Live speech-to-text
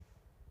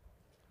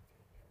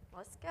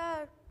Let's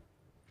go.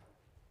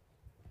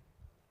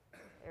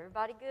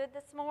 Everybody good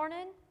this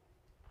morning?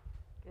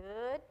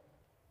 Good.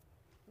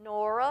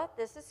 Nora,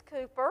 this is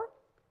Cooper.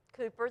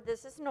 Cooper,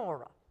 this is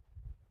Nora.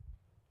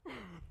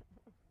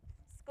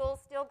 School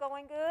still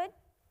going good?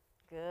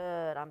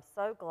 Good. I'm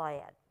so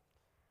glad.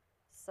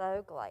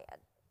 So glad.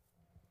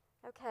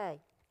 Okay.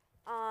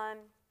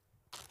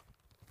 Did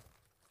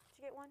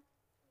you get one?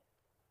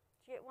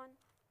 Did you get one?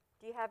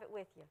 Do you have it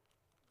with you?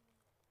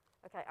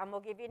 Okay, I'm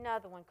going to give you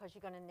another one because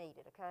you're going to need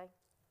it, okay?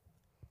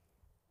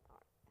 All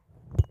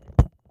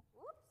right.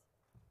 Whoops.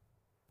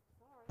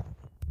 Sorry.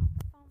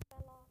 My phone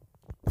fell off.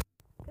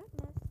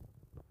 Goodness.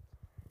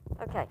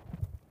 Okay.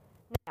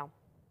 Now,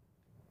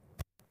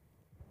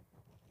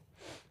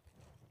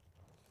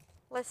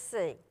 let's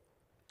see.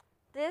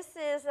 This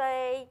is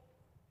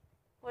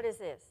what is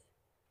this?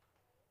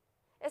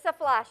 It's a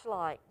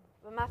flashlight.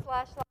 But my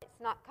flashlight's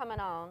not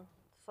coming on.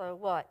 So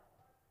what?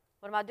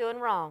 What am I doing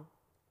wrong?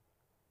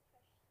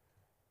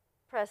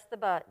 Press the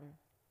button.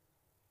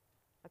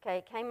 Okay,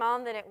 it came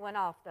on, then it went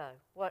off though.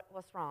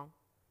 What's wrong?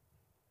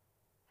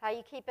 How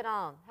you keep it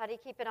on? How do you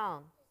keep it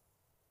on?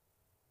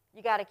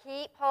 You got to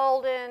keep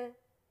holding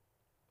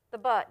the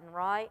button,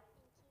 right?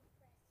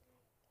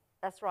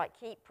 That's right.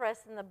 Keep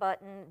pressing the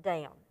button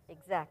down.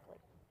 Exactly.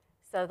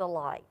 So the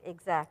light.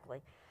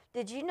 Exactly.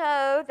 Did you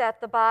know that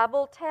the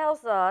Bible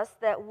tells us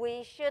that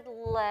we should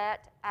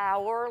let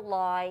our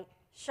light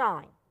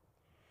shine?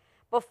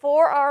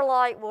 Before our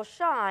light will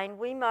shine,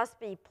 we must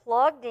be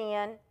plugged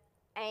in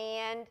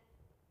and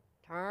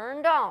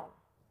turned on.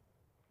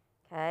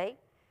 Okay?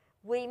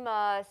 We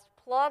must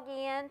plug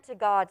in to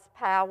God's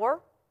power,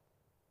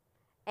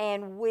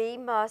 and we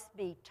must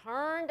be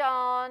turned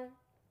on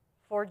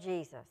for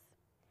Jesus.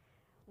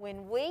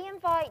 When we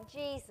invite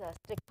Jesus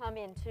to come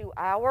into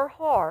our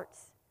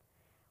hearts,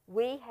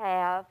 we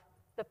have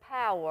the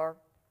power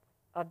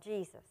of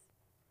Jesus.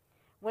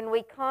 When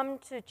we come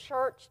to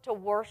church to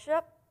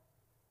worship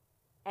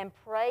and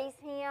praise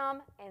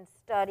Him and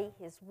study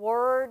His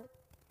Word,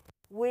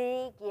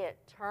 we get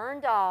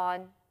turned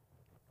on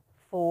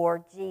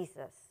for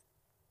Jesus.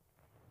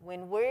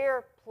 When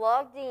we're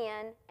plugged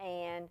in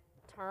and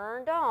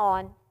turned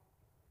on,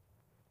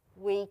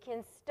 we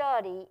can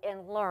study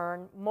and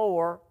learn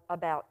more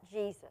about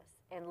Jesus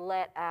and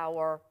let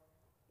our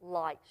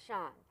light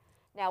shine.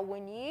 Now,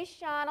 when you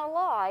shine a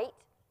light,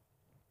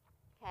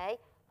 okay,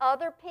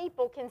 other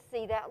people can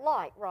see that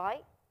light,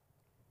 right?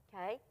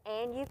 Okay,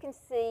 and you can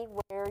see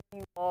where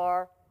you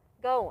are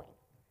going.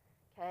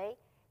 Okay,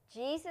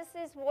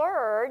 Jesus'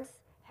 words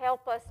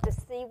help us to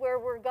see where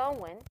we're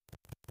going.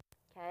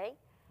 Okay,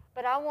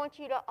 but I want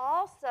you to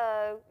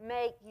also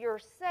make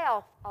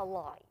yourself a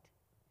light.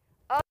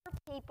 Other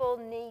people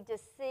need to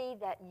see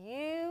that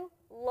you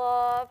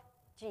love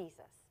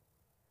Jesus.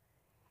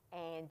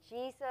 And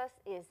Jesus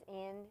is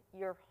in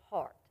your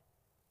heart.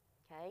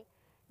 Okay?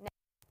 Now,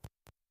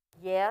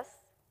 yes,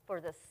 for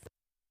the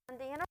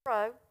Sunday in a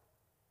row,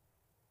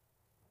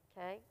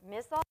 okay,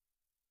 miss all.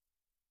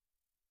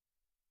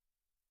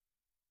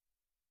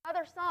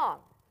 Another song.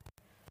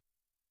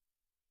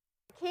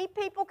 Keep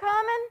people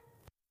coming,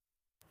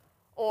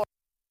 or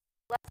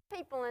less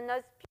people in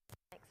those pews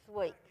next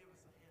week.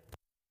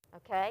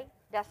 Okay?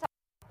 That's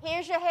all.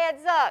 Here's your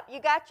heads up. You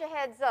got your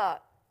heads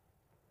up.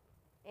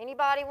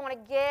 Anybody want to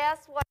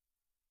guess what?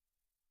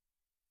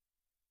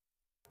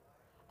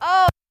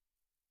 Oh.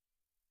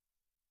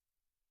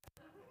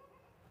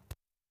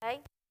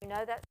 Okay, you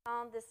know that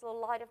song, This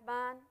Little Light of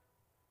Mine?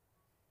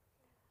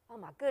 Oh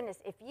my goodness,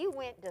 if you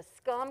went to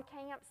SCUM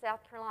Camp,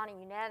 South Carolina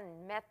United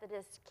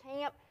Methodist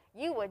Camp,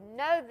 you would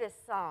know this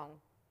song.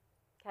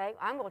 Okay,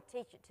 I'm going to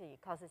teach it to you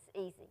because it's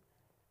easy.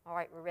 All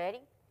right, we're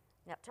ready?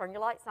 Now turn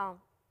your lights on.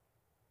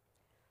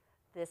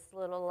 This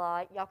little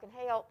light, y'all can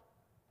help.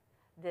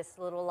 This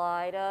little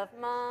light of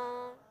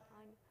mine,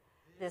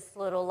 this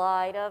little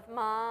light of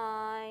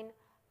mine,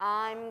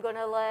 I'm going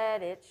to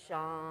let it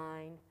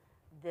shine.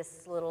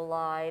 This little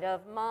light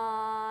of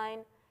mine,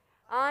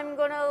 I'm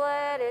going to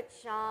let it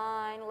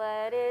shine,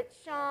 let it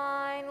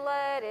shine,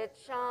 let it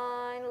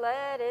shine,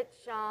 let it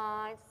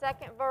shine.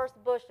 Second verse,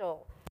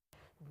 bushel.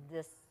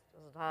 This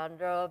is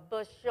under a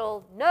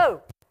bushel.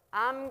 No,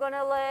 I'm going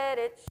to let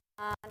it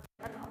shine.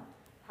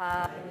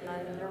 Hiding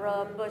under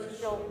a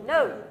bushel.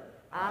 No,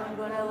 I'm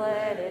going to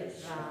let it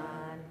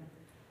shine.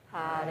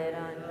 Hide it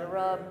under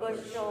a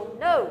bushel.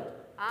 No,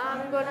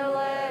 I'm going to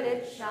let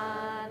it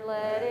shine,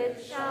 let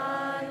it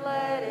shine,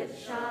 let it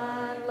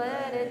shine,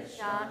 let it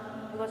shine.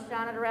 We're going to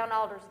shine it around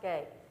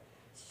Aldersgate.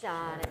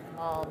 Shine it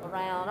all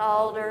around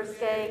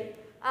Aldersgate.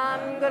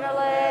 I'm going to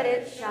let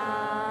it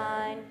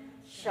shine.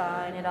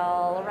 Shine it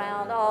all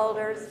around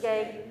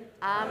Aldersgate.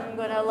 I'm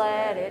going to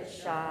let it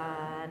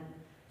shine.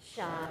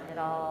 Shine it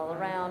all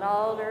around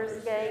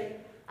Aldersgate.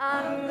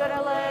 I'm going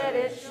to let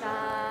it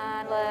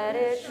shine, let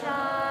it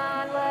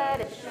shine,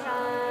 let it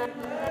shine,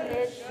 let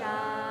it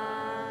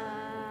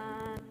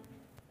shine.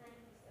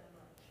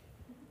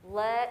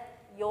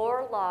 Let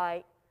your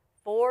light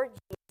for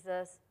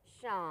Jesus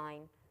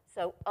shine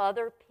so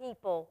other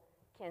people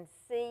can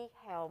see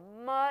how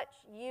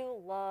much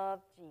you love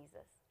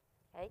Jesus.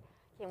 Okay?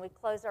 Can we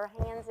close our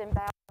hands and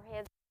bow our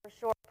heads for a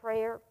short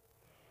prayer?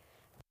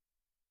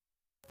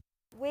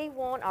 We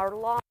want our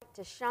light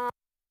to shine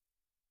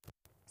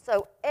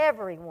so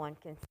everyone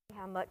can see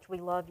how much we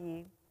love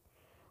you.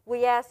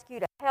 We ask you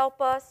to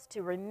help us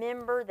to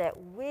remember that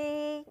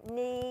we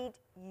need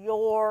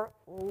your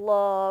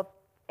love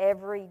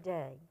every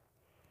day.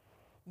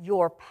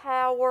 Your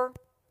power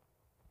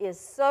is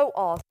so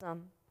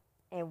awesome,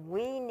 and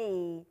we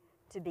need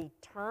to be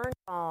turned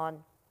on,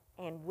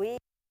 and we,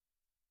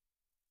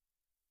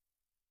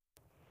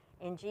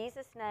 in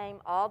Jesus' name,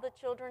 all the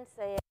children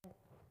said,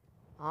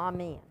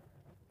 Amen.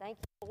 Thank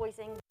you, boys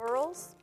and girls.